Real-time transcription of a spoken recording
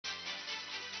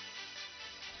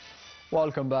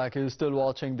Welcome back. You're still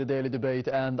watching the Daily Debate,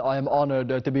 and I am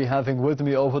honored to be having with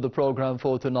me over the program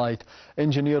for tonight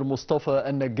Engineer Mostafa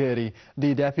and Naggari,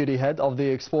 the Deputy Head of the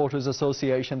Exporters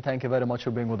Association. Thank you very much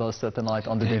for being with us tonight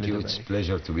on the Daily Debate. Thank you. It's a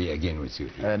pleasure to be again with you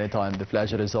here. Anytime. The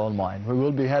pleasure is all mine. We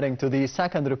will be heading to the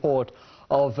second report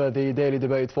of the Daily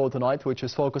Debate for tonight, which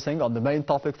is focusing on the main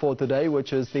topic for today,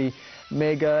 which is the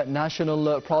mega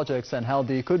national projects and how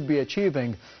they could be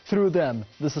achieving through them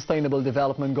the sustainable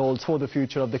development goals for the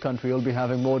future of the country. We'll be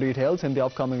having more details in the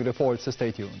upcoming reports, so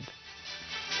stay tuned.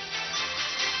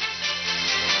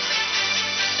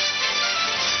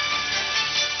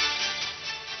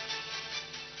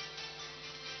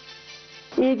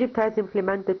 Egypt has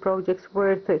implemented projects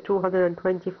worth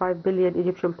 225 billion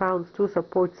Egyptian pounds to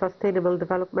support sustainable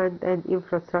development and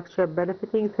infrastructure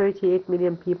benefiting 38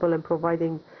 million people and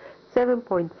providing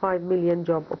 7.5 million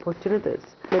job opportunities.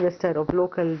 Minister of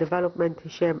Local Development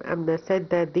Hisham Amna said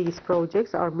that these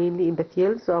projects are mainly in the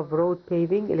fields of road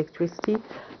paving, electricity,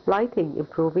 lighting,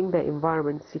 improving the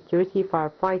environment, security,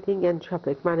 firefighting and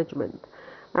traffic management.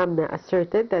 Amna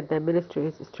asserted that the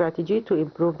ministry's strategy to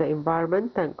improve the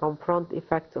environment and confront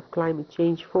effects of climate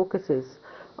change focuses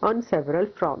on several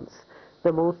fronts,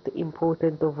 the most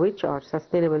important of which are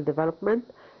sustainable development,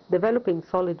 developing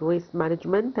solid waste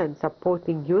management, and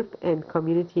supporting youth and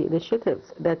community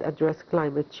initiatives that address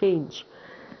climate change.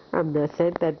 Amna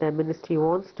said that the ministry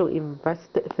wants to invest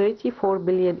 34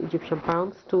 billion Egyptian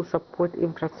pounds to support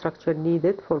infrastructure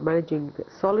needed for managing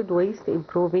solid waste,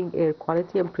 improving air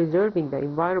quality and preserving the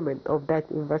environment. Of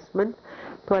that investment,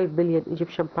 12 billion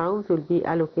Egyptian pounds will be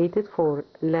allocated for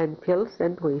landfills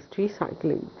and waste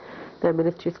recycling. The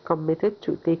ministry is committed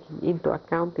to taking into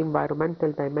account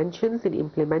environmental dimensions in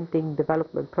implementing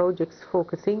development projects,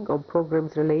 focusing on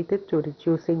programs related to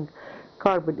reducing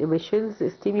carbon emissions,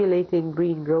 stimulating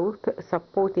green growth,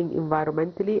 supporting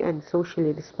environmentally and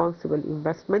socially responsible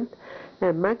investment,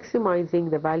 and maximizing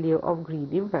the value of green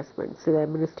investments. The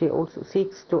ministry also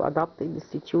seeks to adopt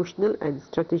institutional and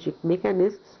strategic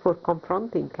mechanisms for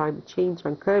confronting climate change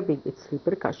and curbing its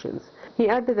repercussions. He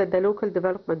added that the Local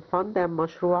Development Fund and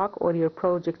Mashruak, or your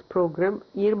project program,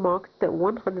 earmarked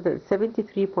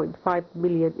 173.5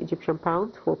 million Egyptian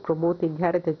pounds for promoting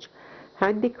heritage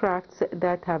handicrafts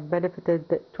that have benefited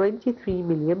 23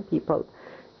 million people.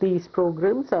 These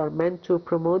programs are meant to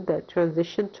promote the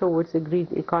transition towards a green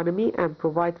economy and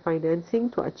provide financing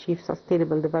to achieve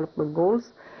sustainable development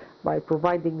goals by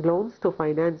providing loans to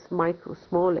finance micro,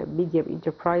 small and medium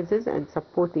enterprises and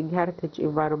supporting heritage,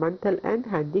 environmental and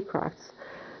handicrafts.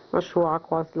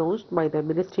 Mashruak was launched by the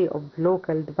Ministry of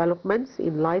Local Developments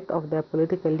in light of the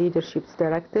political leadership's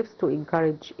directives to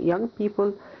encourage young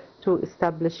people to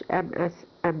establish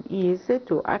MSMEs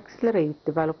to accelerate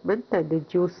development and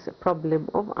reduce the problem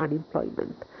of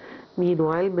unemployment.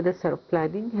 Meanwhile, Minister of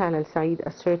Planning Halal Said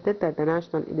asserted that the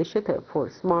National Initiative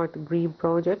for Smart Green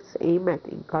Projects aim at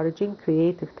encouraging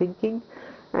creative thinking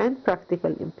and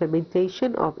practical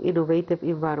implementation of innovative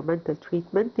environmental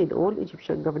treatment in all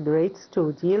Egyptian governorates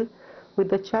to deal with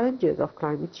the challenges of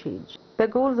climate change. The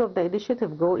goals of the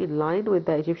initiative go in line with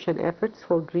the Egyptian efforts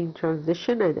for green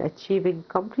transition and achieving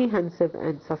comprehensive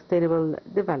and sustainable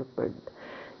development.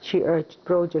 She urged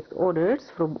project owners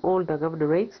from all the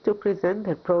governorates to present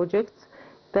their projects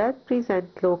that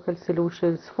present local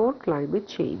solutions for climate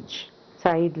change.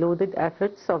 Said lauded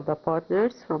efforts of the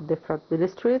partners from different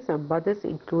ministries and bodies,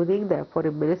 including the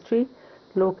Foreign Ministry,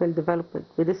 Local Development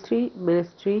Ministry,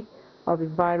 Ministry of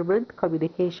Environment,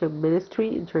 Communication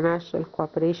Ministry, International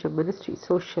Cooperation Ministry,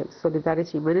 Social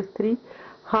Solidarity Ministry,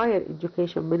 Higher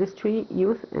Education Ministry,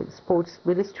 Youth and Sports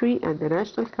Ministry, and the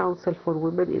National Council for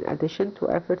Women, in addition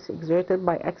to efforts exerted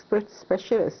by experts,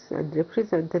 specialists, and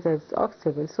representatives of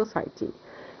civil society.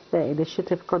 The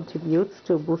initiative contributes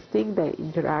to boosting the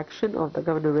interaction of the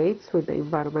governorates with the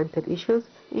environmental issues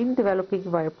in developing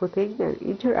by putting an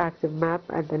interactive map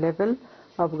at the level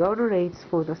of governorates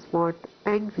for the smart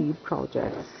and green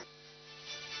projects.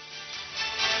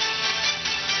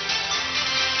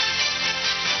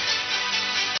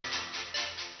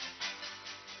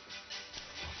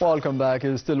 Welcome back.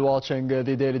 You're still watching the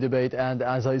Daily Debate, and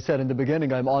as I said in the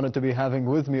beginning, I'm honored to be having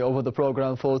with me over the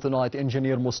program for tonight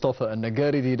Engineer Mostafa and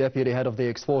Naggari, the Deputy Head of the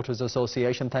Exporters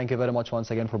Association. Thank you very much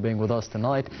once again for being with us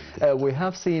tonight. We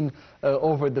have seen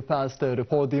over the past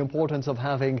report the importance of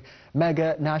having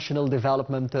mega national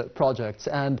development projects,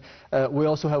 and we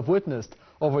also have witnessed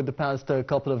over the past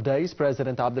couple of days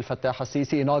President Abdel Fattah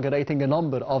al-Sisi inaugurating a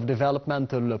number of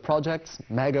developmental projects,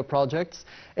 mega projects,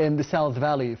 in the South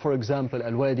Valley, for example,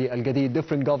 Al-Wadi, Al-Gadid,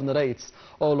 different governorates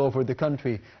all over the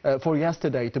country. For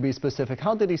yesterday, to be specific,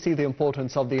 how did he see the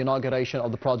importance of the inauguration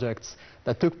of the projects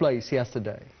that took place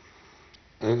yesterday?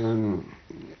 Um,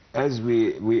 as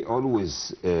we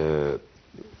always,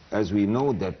 as we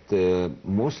know that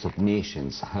most of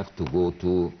nations have to go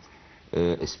to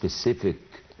specific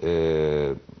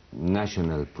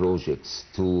national projects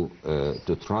to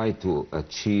try to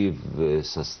achieve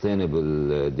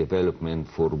sustainable development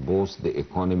for both the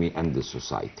economy and the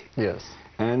society. Yes.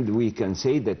 And we can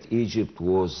say that Egypt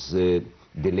was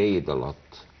delayed a lot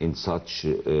in such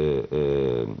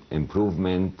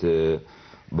improvement,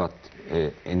 but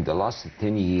in the last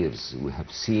 10 years we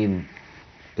have seen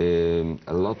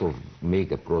a lot of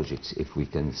mega projects, if we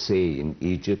can say, in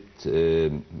Egypt.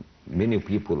 Many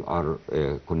people are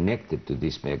connected to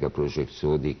these mega projects,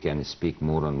 so they can speak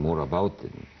more and more about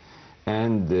them.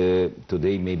 And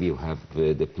today maybe you have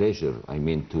the pleasure, I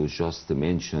mean, to just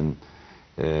mention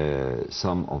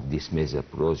some of these mega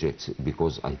projects,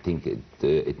 because I think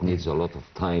it needs a lot of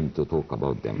time to talk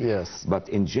about them. Yes. But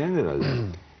in general,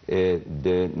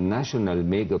 the national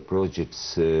mega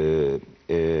projects are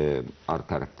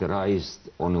characterized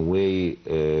on a way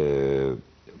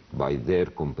by their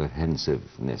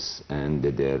comprehensiveness and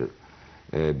their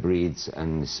breeds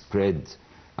and spread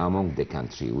among the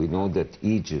country. We know that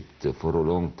Egypt for a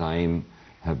long time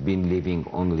have been living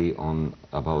only on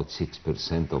about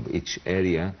 6% of each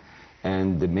area,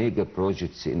 and the mega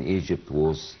projects in Egypt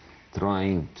was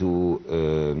trying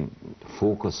to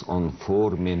focus on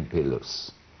 4 main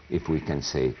pillars, if we can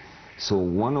say. So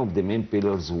one of the main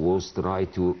pillars was try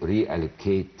to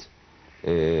reallocate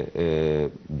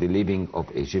the living of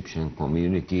Egyptian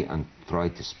community and try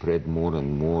to spread more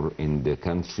and more in the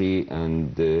country,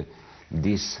 and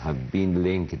these have been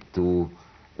linked to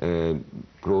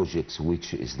projects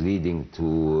which is leading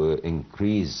to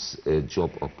increase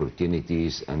job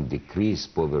opportunities and decrease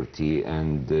poverty,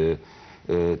 and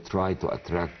try to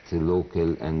attract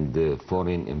local and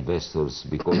foreign investors,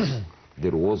 because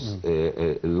there was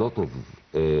a lot of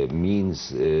means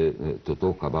to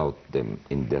talk about them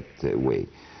in that way.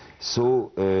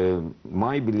 So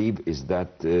my belief is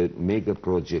that mega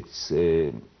projects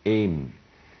aim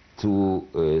to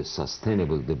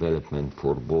sustainable development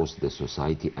for both the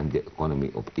society and the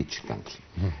economy of each country.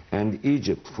 And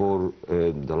Egypt for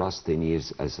the last 10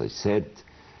 years, as I said,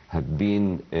 have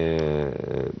been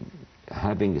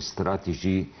having a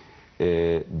strategy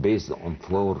based on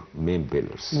 4 main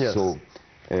pillars. Yes. So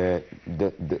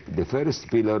the first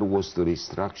pillar was to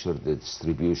restructure the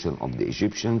distribution of the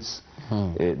Egyptians.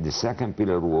 The second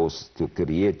pillar was to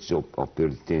create job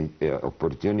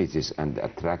opportunities and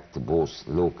attract both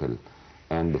local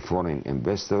and foreign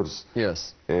investors.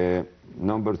 Yes.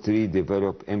 Number 3,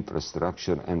 develop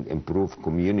infrastructure and improve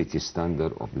community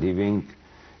standard of living,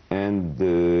 and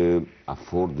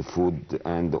afford food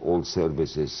and all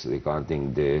services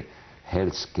regarding the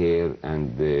health care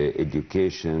and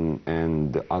education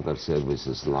and other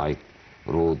services like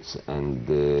roads and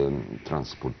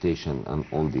transportation and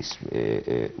all these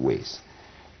ways.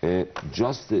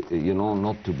 Just, you know,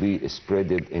 not to be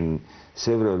spreaded in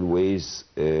several ways.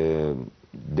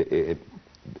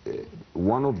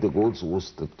 One of the goals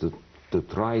was to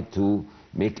try to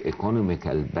make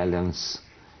economical balance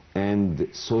and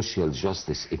social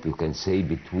justice, if you can say,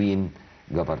 between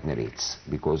governorates,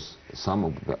 because some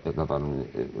of the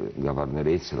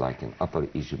governorates, like in Upper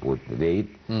Egypt, were delayed.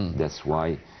 That's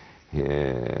why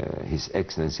His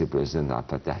Excellency President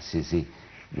Abdel Fattah al-Sisi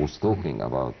was talking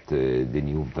about the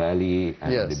new valley,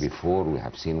 and yes. Before we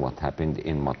have seen what happened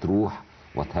in Matruh,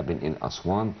 what happened in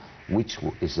Aswan, which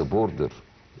is a border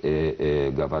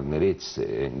governorates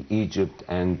in Egypt,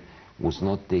 and was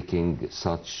not taking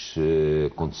such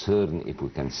concern, if we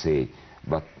can say.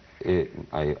 But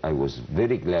I was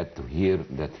very glad to hear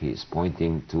that he is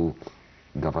pointing to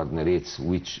governorates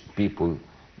which people,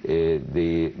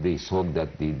 they thought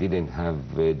that they didn't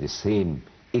have the same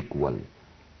equal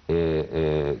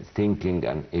thinking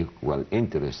and equal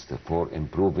interest for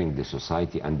improving the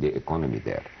society and the economy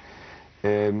there.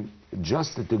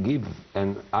 Just to give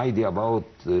an idea about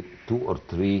 2 or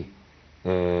 3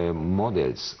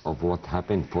 models of what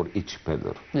happened for each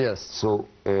pillar. Yes. So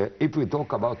if we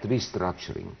talk about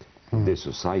restructuring the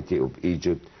society of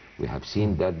Egypt, we have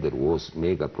seen that there was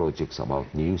mega projects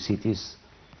about new cities,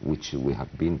 which we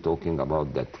have been talking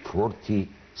about, that 40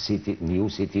 new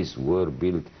cities were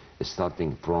built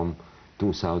starting from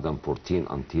 2014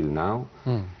 until now.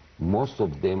 Most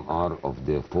of them are of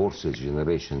the 4th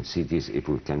generation cities, if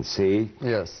we can say.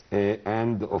 Yes.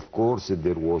 And of course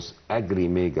there was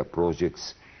agri-mega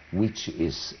projects, which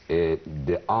is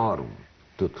the arm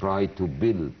to try to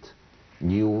build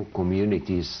new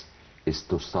communities, is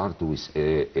to start with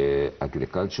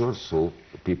agriculture, so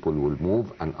people will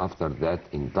move, and after that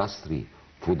industry,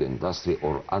 food industry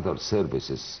or other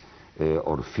services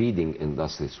or feeding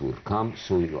industries will come.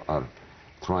 So you are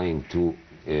trying to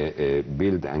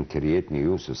build and create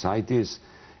new societies.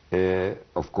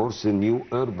 Of course, the new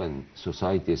urban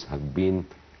societies have been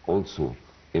also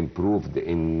improved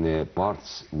in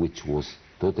parts which was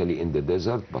totally in the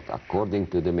desert, but according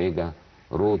to the mega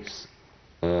roads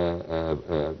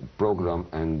program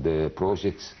and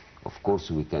projects, of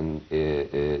course we can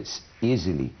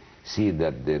easily see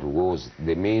that there was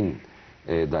the main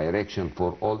direction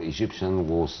for all Egyptians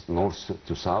was north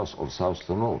to south or south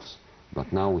to north.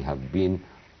 But now we have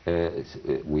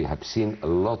seen a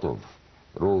lot of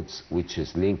roads which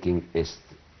is linking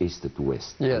east to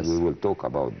west. Yes. And we will talk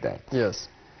about that. Yes.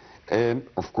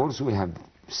 Of course, we have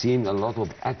seen a lot of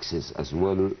access as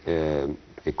well,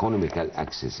 economical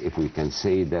access, if we can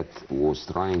say, that was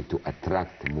trying to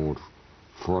attract more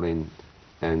foreign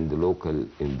and local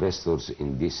investors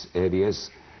in these areas.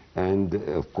 And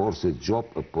of course, the job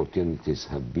opportunities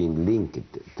have been linked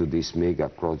to these mega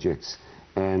projects,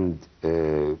 and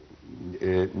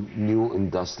new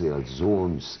industrial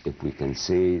zones, if we can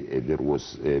say. There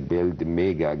was built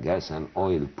mega gas and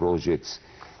oil projects,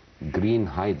 green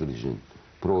hydrogen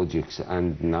projects,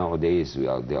 and nowadays we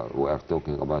are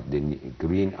talking about the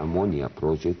green ammonia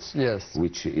projects. Yes.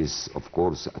 Which is of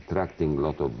course attracting a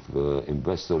lot of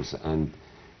investors and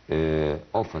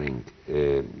offering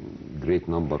a great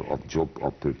number of job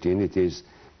opportunities.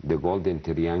 The Golden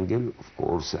Triangle, of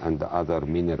course, and the other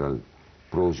mineral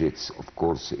projects, of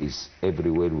course, is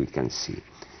everywhere we can see.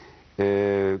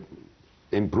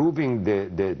 Improving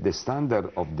the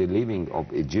standard of the living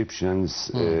of Egyptians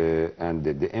and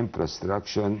the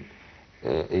infrastructure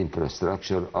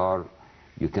are,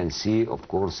 you can see, of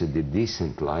course, the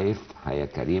Decent Life Haya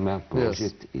Karima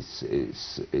project. Yes.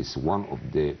 is one of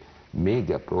the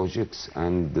mega projects,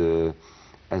 and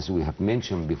as we have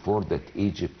mentioned before, that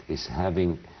Egypt is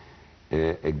having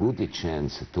a good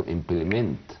chance to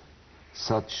implement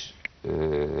such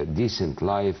decent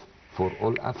life for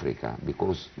all Africa,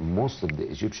 because most of the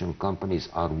Egyptian companies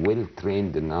are well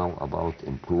trained now about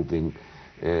improving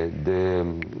the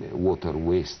water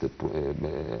waste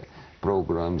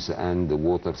programs and the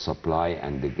water supply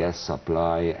and the gas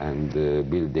supply and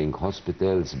building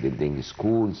hospitals, building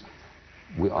schools.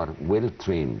 We are well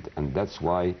trained, and that's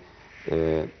why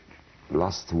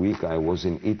last week I was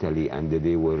in Italy, and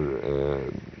they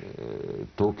were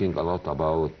talking a lot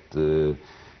about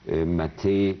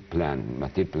Mattei plan.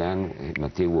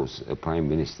 Mattei was a prime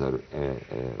minister,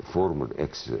 former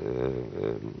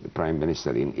ex-prime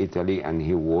minister in Italy, and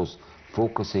he was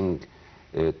focusing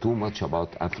too much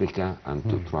about Africa and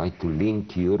to try to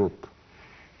link Europe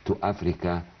to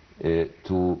Africa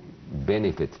to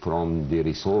benefit from the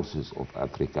resources of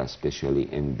Africa, especially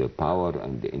in the power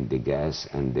and in the gas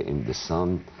and in the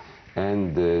sun.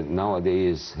 And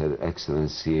nowadays Her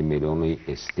Excellency Meloni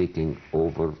is taking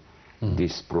over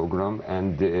this program,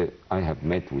 and I have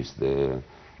met with the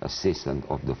assistant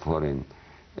of the foreign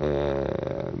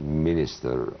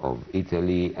minister of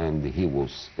Italy, and he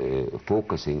was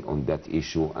focusing on that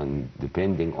issue and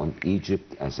depending on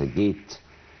Egypt as a gate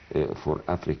for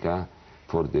Africa,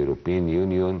 for the European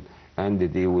Union. And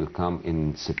they will come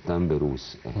in September with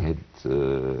a head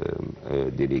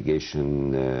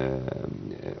delegation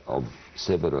of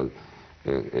several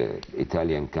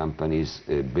Italian companies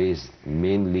based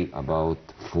mainly about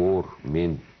four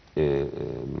main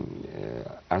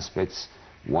aspects.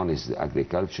 One is the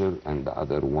agriculture, and the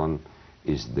other one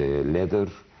is the leather,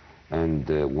 and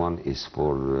one is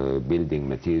for building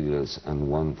materials, and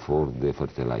one for the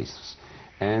fertilizers.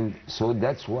 And so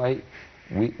that's why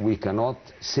we cannot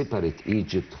separate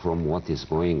Egypt from what is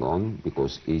going on,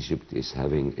 because Egypt is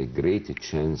having a great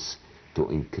chance to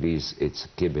increase its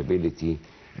capability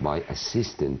by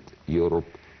assisting Europe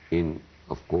in,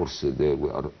 of course, we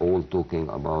are all talking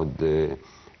about the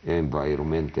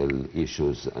environmental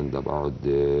issues and about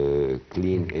the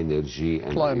clean energy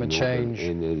and climate change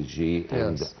energy.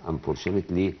 And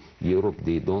unfortunately, Europe,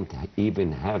 they don't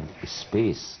even have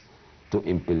space to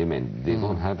implement. They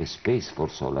don't have a space for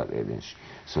solar energy.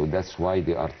 So that's why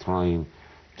they are trying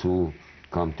to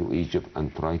come to Egypt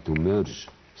and try to merge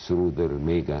through their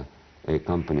mega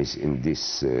companies in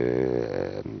these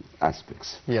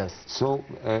aspects. Yes. So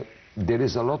there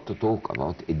is a lot to talk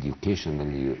about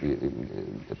educational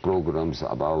programs,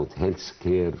 about health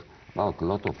care, about a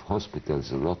lot of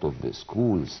hospitals, a lot of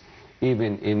schools.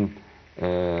 Even in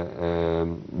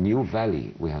New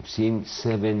Valley, we have seen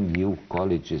 7 new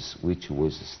colleges which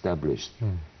was established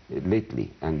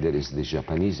lately, and there is the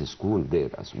Japanese school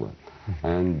there as well.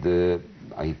 And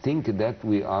I think that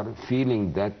we are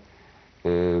feeling that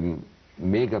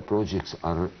mega projects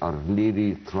are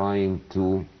really trying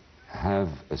to have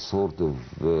a sort of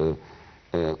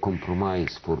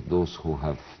compromise for those who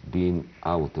have been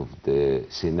out of the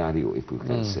scenario, if we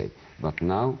can say. But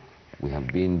now we have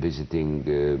been visiting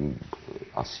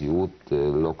Asyut,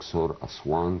 Luxor,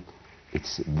 Aswan.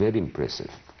 It's very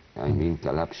impressive. I mean,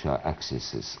 Kalabsha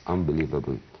access is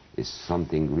unbelievable. It's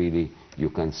something really you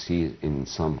can see in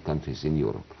some countries in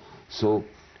Europe. So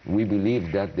we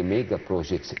believe that the mega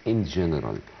projects in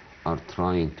general are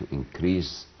trying to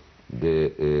increase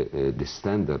the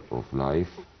standard of life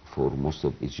for most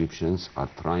of Egyptians, are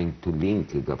trying to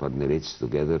link governorates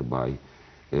together by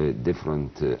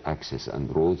different access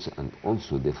and roads, and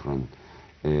also different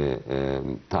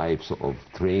types of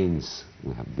trains.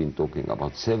 We have been talking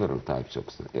about several types of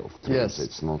trains. Yes.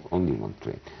 It's not only one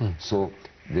train. So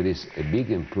there is a big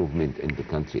improvement in the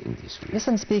country in this way. Yes,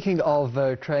 and speaking of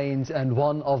trains, and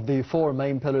one of the four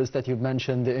main pillars that you've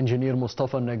mentioned, Engineer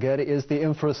Mostafa Naggari, is the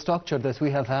infrastructure that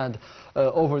we have had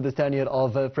over the tenure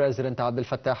of President Abdel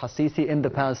Fattah al-Sisi in the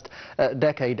past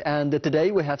decade. And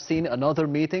today we have seen another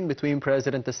meeting between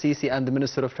President al-Sisi and the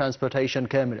Minister of Transportation,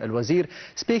 Kamil al-Wazir,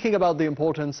 speaking about the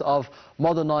importance of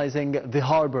modernizing the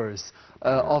harbors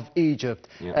of Egypt.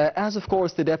 As of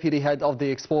course the deputy head of the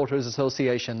Exporters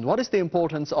Association, what is the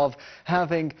importance of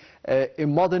having a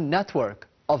modern network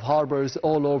of harbors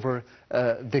all over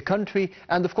the country?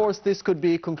 And of course this could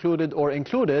be concluded or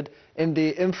included in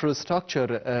the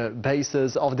infrastructure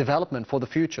basis of development for the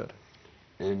future.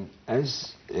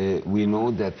 As we know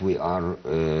that we are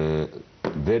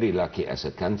very lucky as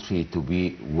a country to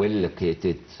be well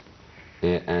located,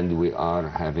 and we are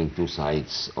having two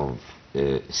sides of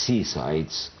sea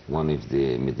sides, one of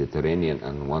the Mediterranean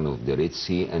and one of the Red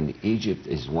Sea, and Egypt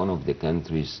is one of the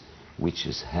countries which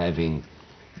is having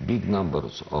big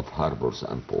numbers of harbors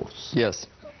and ports. Yes.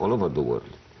 All over the world.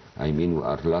 I mean, we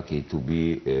are lucky to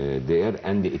be there,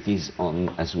 and it is on,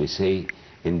 as we say,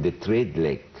 in the trade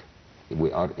leg.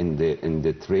 We are in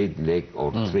the trade leg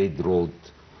or trade road,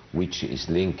 which is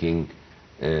linking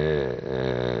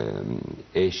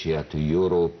Asia to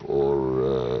Europe, or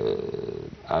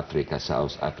Africa,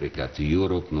 South Africa to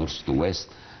Europe, north to west,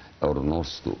 or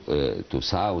north to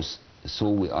south. So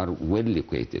we are well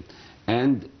located.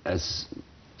 And as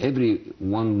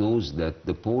everyone knows, that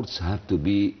the ports have to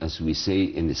be, as we say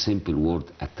in a simple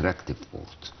word, attractive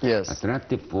port. Yes.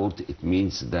 Attractive port, it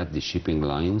means that the shipping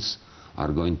lines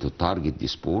are going to target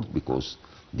this port because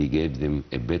they gave them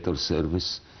a better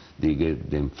service, they gave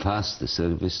them fast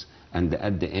service, and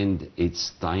at the end,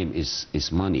 its time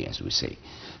is money, as we say.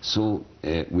 So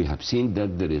we have seen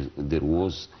that there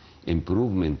was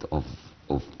improvement of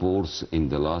ports in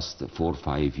the last 4 or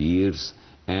 5 years,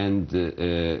 and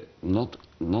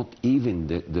not even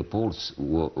the ports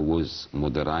was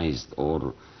modernized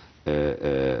or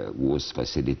was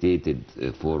facilitated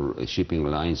for shipping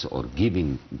lines or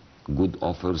giving good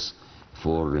offers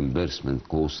for reimbursement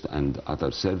cost and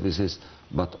other services,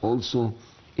 but also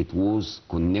it was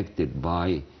connected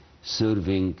by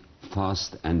serving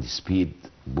fast and speed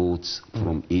boats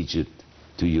from Egypt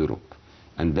to Europe.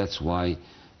 And that's why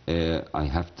I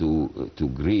have to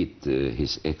greet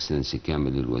His Excellency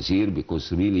Kamil al-Wazir,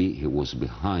 because really he was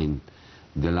behind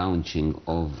the launching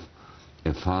of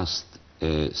a fast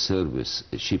service,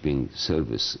 a shipping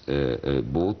service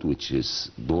boat, which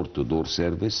is door-to-door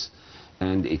service,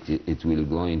 and it will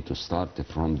going to start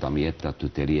from Damietta to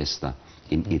Trieste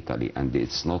in Italy. And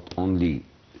it's not only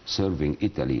serving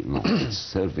Italy, no, it's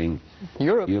serving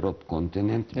Europe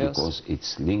continent, yes, because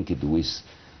it's linked with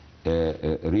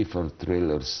reefer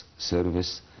trailers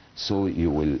service, so you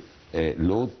will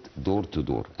load door to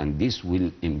door, and this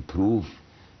will improve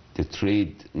the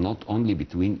trade not only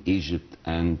between Egypt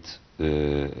and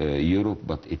Europe,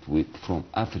 but it will from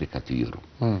Africa to Europe,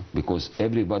 because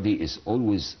everybody is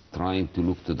always trying to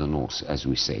look to the north, as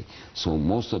we say. So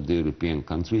most of the European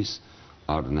countries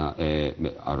are now,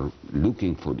 are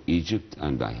looking for Egypt,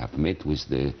 and I have met with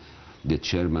the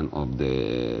chairman of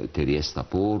the Trieste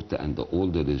port and all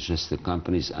the logistic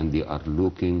companies, and they are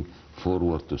looking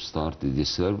forward to start this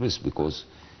service, because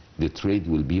the trade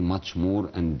will be much more,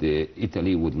 and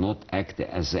Italy would not act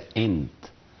as an end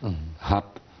hub,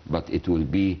 but it will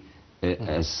be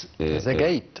as a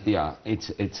gate. Yeah,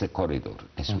 it's a corridor,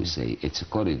 as we say. It's a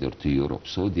corridor to Europe,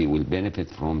 so they will benefit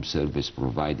from service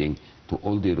providing to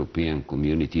all the European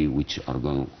community, which are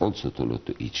going also to look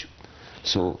to Egypt.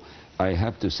 So I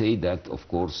have to say that, of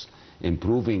course,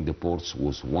 improving the ports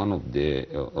was one of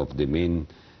the main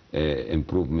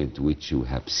improvement which you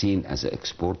have seen as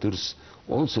exporters.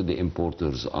 Also, the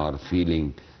importers are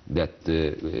feeling that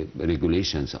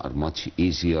regulations are much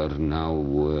easier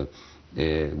now.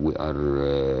 We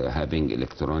are having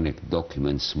electronic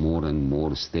documents more and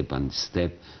more step by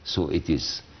step, so it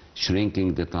is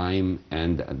shrinking the time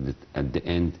and at the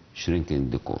end shrinking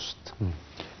the cost.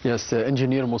 Yes,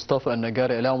 Engineer Mostafa and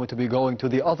Naggari, allow me to be going to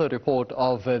the other report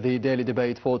of the daily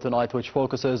debate for tonight, which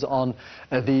focuses on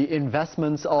the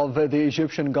investments of the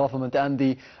Egyptian government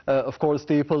and of course,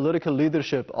 the political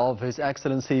leadership of His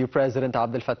Excellency President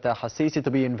Abdel Fattah al-Sisi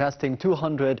to be investing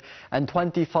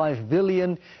 225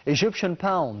 billion Egyptian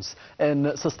pounds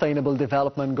in sustainable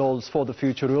development goals for the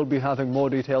future. We'll be having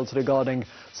more details regarding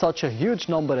such a huge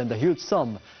number and a huge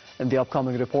sum in the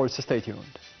upcoming reports. So stay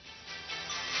tuned.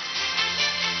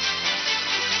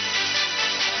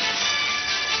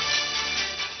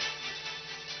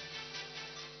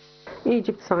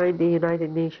 Egypt signed the United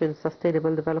Nations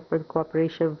Sustainable Development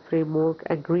Cooperation Framework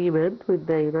Agreement with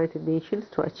the United Nations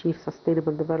to achieve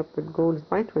Sustainable Development Goals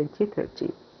by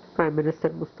 2030. Prime Minister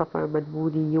Mostafa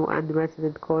Madbouli, UN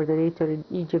Resident Coordinator in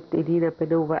Egypt, Elena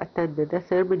Penova, attended the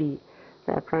ceremony.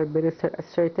 The Prime Minister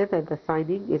asserted that the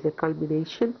signing is a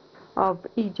culmination of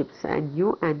Egypt's and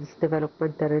UN's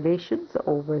developmental relations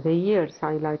over the years,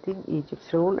 highlighting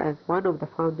Egypt's role as one of the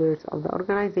founders of the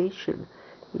organization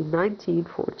in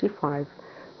 1945.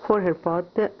 For her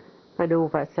part,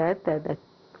 Penova said that the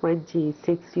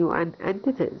 26 UN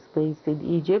entities based in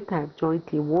Egypt have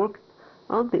jointly worked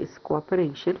on this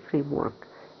cooperation framework.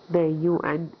 The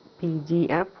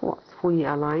UNPDF was fully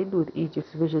aligned with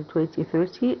Egypt's Vision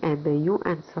 2030 and the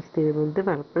UN Sustainable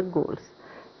Development Goals.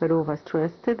 Penova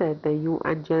stressed that the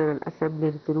UN General Assembly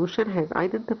resolution has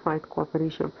identified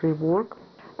cooperation framework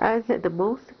as the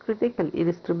most critical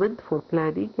instrument for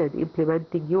planning and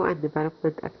implementing UN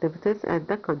development activities at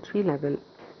the country level.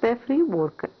 The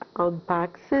framework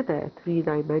unpacks the three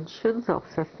dimensions of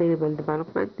sustainable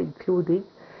development, including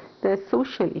the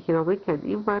social, economic, and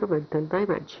environmental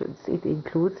dimensions. It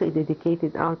includes a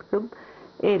dedicated outcome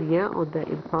area on the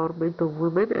empowerment of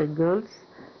women and girls,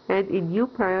 and a new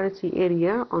priority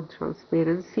area on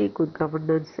transparency, good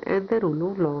governance, and the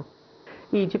rule of law.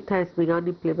 Egypt has begun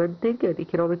implementing an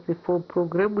economic reform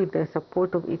program with the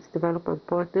support of its development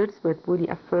partners, Madbouli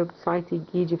affirmed, citing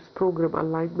Egypt's program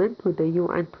alignment with the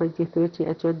UN 2030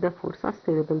 Agenda for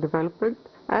Sustainable Development,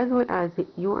 as well as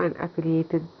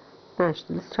UN-affiliated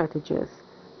national strategies.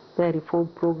 The reform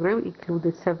program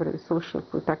included several social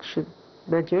protection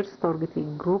measures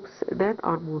targeting groups that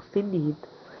are most in need,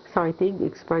 citing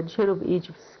expansion of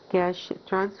Egypt's cash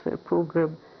transfer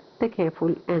program,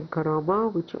 Takaful and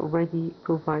Karama, which already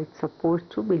provide support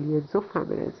to millions of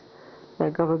families.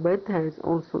 The government has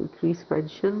also increased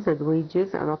pensions and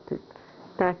wages, adopted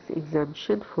tax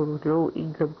exemption for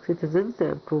low-income citizens,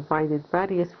 and provided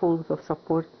various forms of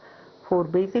support for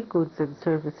basic goods and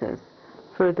services.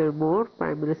 Furthermore,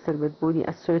 Prime Minister Madbouli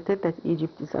asserted that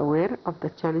Egypt is aware of the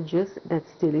challenges that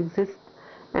still exist,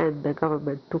 and the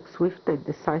government took swift and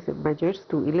decisive measures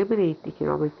to eliminate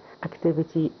economic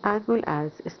activity as well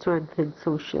as strengthen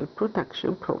social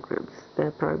protection programs.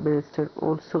 The Prime Minister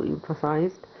also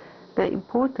emphasized the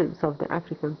importance of the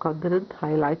African continent,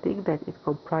 highlighting that it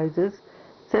comprises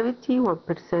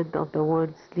 71% of the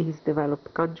world's least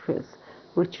developed countries,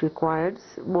 which requires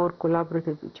more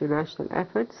collaborative international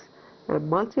efforts and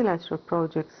multilateral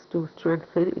projects to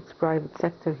strengthen its private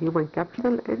sector human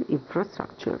capital and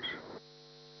infrastructure.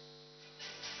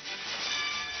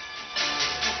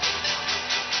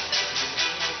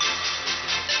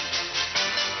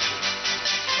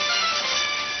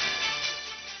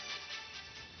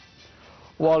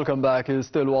 Welcome back. You're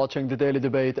still watching the Daily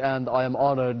Debate, and I am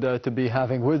honored to be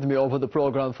having with me over the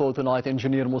program for tonight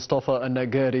Engineer Mostafa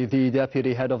Naggari, the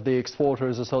Deputy Head of the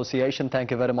Exporters Association.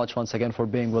 Thank you very much once again for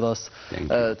being with us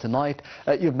tonight.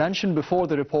 You've mentioned before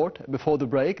the report, before the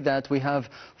break, that we have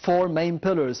 4 main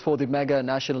pillars for the mega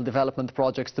national development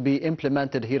projects to be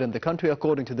implemented here in the country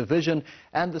according to the vision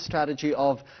and the strategy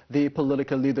of the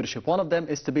political leadership. One of them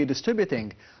is to be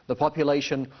distributing the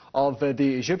population of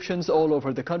the Egyptians all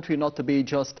over the country, not to be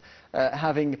just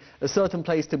having a certain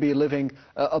place to be living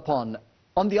upon.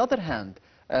 On the other hand,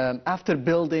 after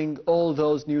building all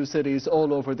those new cities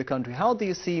all over the country, how do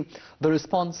you see the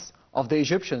response of the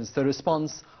Egyptians, the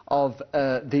response of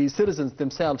the citizens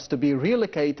themselves to be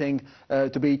relocating,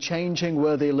 to be changing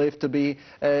where they live, to be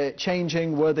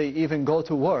changing where they even go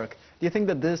to work? Do you think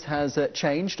that this has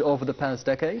changed over the past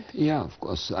decade? Yeah, of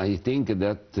course. I think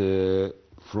that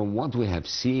from what we have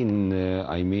seen,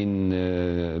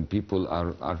 people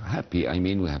are happy.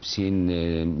 We have seen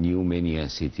New Mania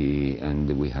city,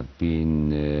 and we have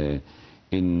been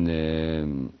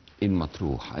in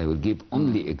Matruh. I will give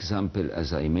only example,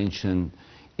 as I mentioned,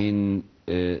 in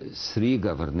 3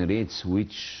 governorates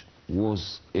which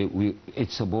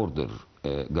it's a border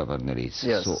governorate.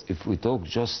 Yes. So if we talk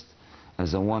just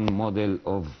as a one model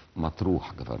of Matruh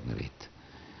governorate,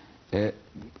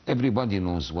 everybody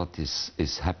knows what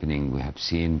is happening. We have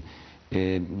seen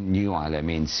New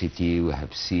Alamein city, we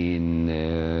have seen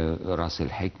Ras Al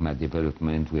Hikma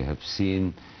development, we have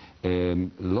seen a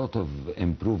lot of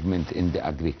improvement in the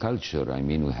agriculture. I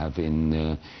mean, we have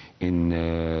in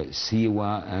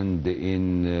Siwa and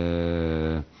in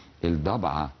El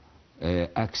Dab'a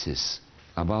access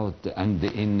and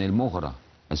in El Moghra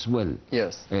as well.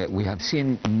 Yes. We have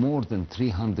seen more than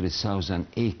 300,000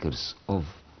 acres of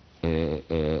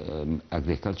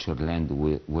agricultural land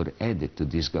were added to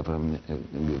this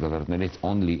governorate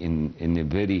only in a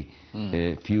very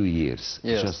few years,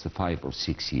 yes. just 5 or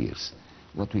 6 years.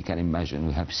 What we can imagine,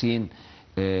 we have seen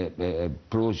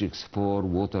projects for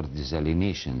water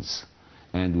desalinations,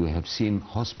 and we have seen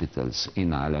hospitals in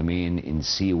Alamein, in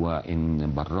Siwa,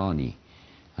 in Barrani.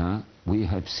 We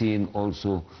have seen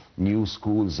also new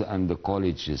schools and the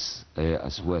colleges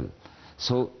as well.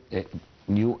 So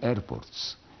new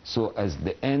airports. So as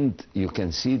the end, you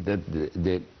can see that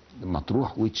the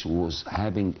Matruh, which was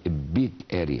having a big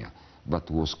area,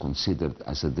 but was considered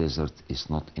as a desert, is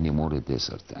not anymore a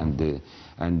desert. And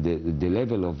the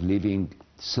level of living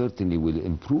certainly will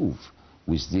improve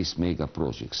with these mega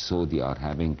projects. So they are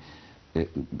having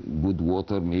good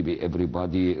water. Maybe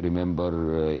everybody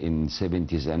remember in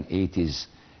 70s and 80s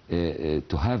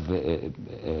to have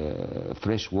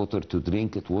fresh water to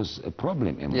drink, it was a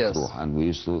problem in Matruh. Yes. And we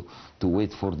used to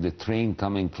wait for the train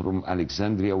coming from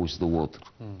Alexandria with the water,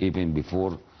 even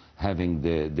before having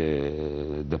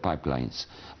the pipelines.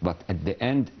 But at the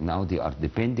end, now they are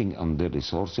depending on the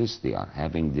resources. They are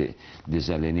having the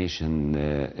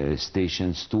desalination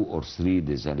stations, 2 or 3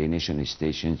 desalination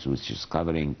stations, which is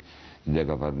covering the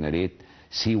governorate.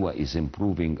 Siwa is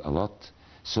improving a lot.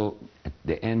 So at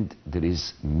the end, there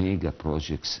is mega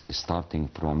projects starting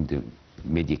from the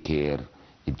Medicare,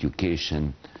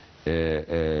 education,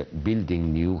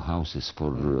 building new houses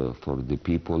for the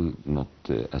people, not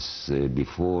as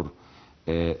before.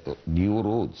 New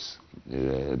roads,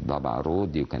 Baba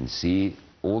Road, you can see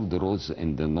all the roads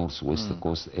in the northwest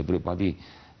coast. Everybody,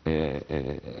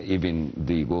 even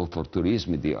they go for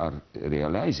tourism, they are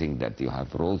realizing that you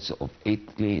have roads of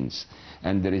 8 lanes.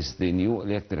 And there is the new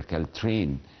electrical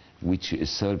train, which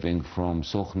is serving from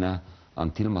Sokhna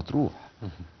until Matruh.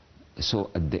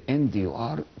 So at the end, you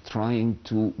are trying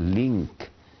to link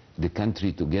the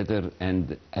country together.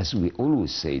 And as we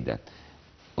always say that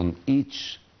on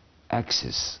each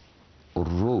axis or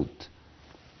road,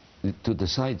 to the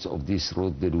sides of this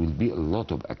road, there will be a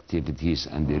lot of activities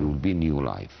and there will be new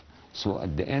life. So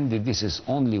at the end, this is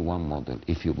only one model.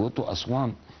 If you go to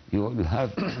Aswan, you will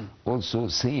have also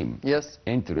same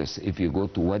interest. If you go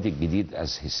to Wadi Gidid,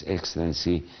 as His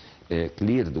Excellency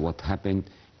cleared what happened,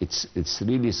 it's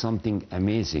really something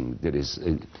amazing. There is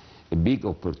a big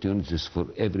opportunities for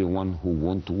everyone who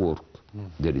want to work.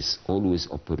 There is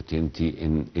always opportunity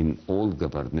in all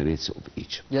governorates of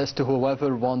Egypt. Yes, to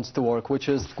whoever wants to work, which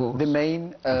is the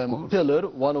main pillar,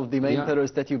 one of the main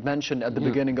pillars that you mentioned at the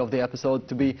beginning of the episode,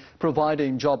 to be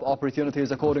providing job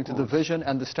opportunities according to the vision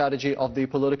and the strategy of the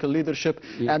political leadership.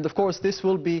 And of course, this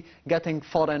will be getting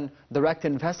foreign direct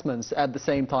investments at the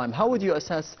same time. How would you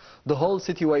assess the whole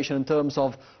situation in terms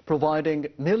of providing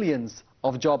millions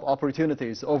of job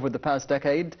opportunities over the past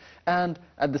decade, and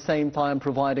at the same time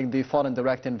providing the foreign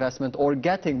direct investment or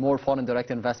getting more foreign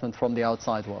direct investment from the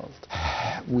outside world?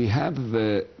 We have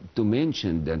to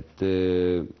mention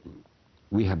that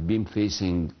we have been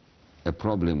facing a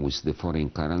problem with the foreign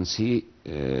currency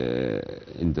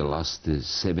in the last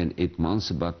 7-8 months,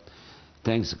 but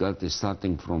thanks God,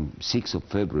 starting from 6th of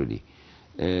February,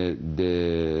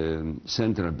 the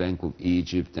Central Bank of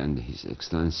Egypt and His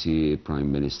Excellency Prime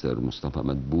Minister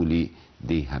Mostafa,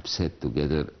 they have set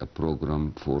together a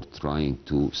program for trying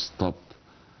to stop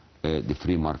the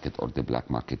free market or the black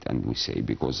market, and we say,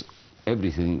 because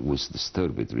everything was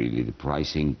disturbed really. The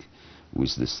pricing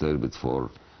was disturbed for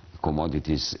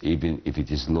commodities, even if it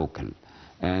is local,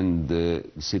 and the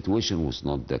situation was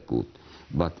not that good.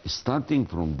 But starting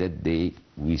from that day,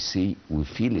 we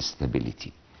feel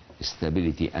stability,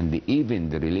 and even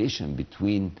the relation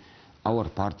between our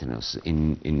partners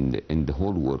in the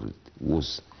whole world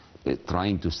was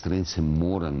trying to strengthen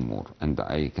more and more. And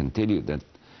I can tell you that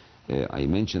I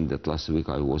mentioned that last week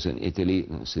I was in Italy.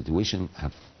 The situation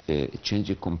have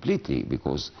changed completely,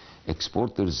 because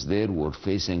exporters there were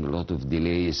facing a lot of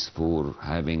delays for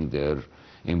having their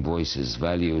invoices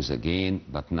values again,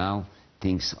 but now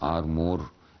things are more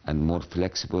and more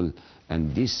flexible,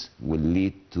 and this will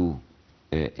lead to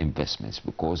investments,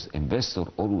 because investors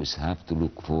always have to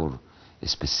look for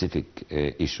specific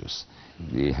issues.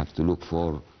 They have to look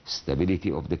for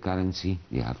stability of the currency,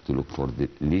 they have to look for the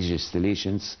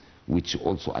legislations, which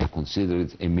also I consider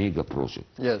it a mega project.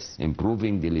 Yes.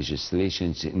 Improving the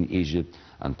legislations in Egypt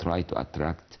and try to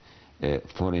attract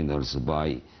foreigners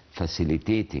by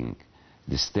facilitating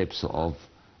the steps of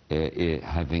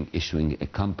issuing a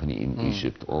company in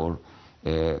Egypt, or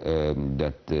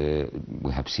that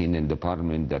we have seen in the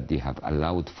parliament that they have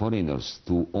allowed foreigners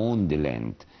to own the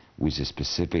land with a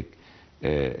specific,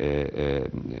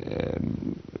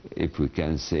 if we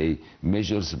can say,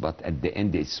 measures, but at the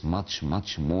end it's much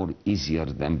more easier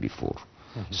than before.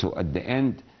 So at the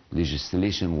end,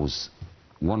 legislation was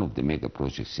one of the mega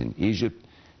projects in Egypt.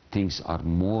 Things are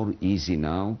more easy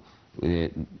now.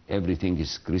 Everything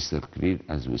is crystal clear,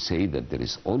 as we say, that there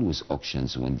is always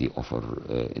auctions when they offer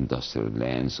industrial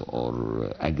lands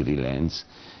or agri lands.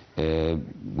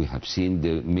 We have seen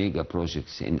the mega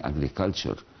projects in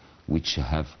agriculture, which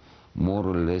have more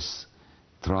or less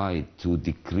tried to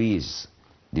decrease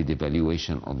the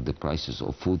devaluation of the prices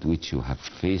of food, which you have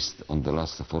faced on the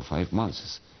last 4 or 5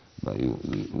 months. But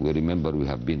we remember we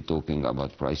have been talking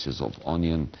about prices of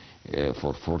onion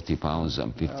for 40 pounds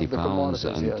and 50 pounds,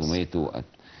 and yes, tomato,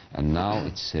 and now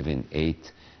it's 7,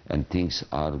 8, and things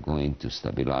are going to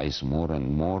stabilize more and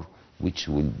more, which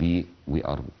will be, we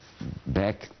are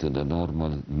back to the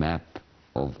normal map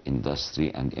of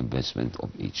industry and investment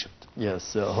of Egypt.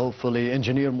 Yes, hopefully.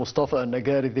 Engineer Mostafa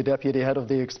Naggari, the Deputy Head of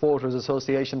the Exporters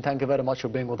Association, thank you very much for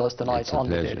being with us tonight on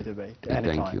the Daily Debate.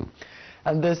 Anytime. Thank you.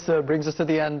 And this brings us to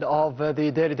the end of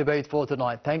the Daily Debate for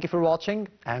tonight. Thank you for watching,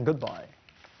 and goodbye.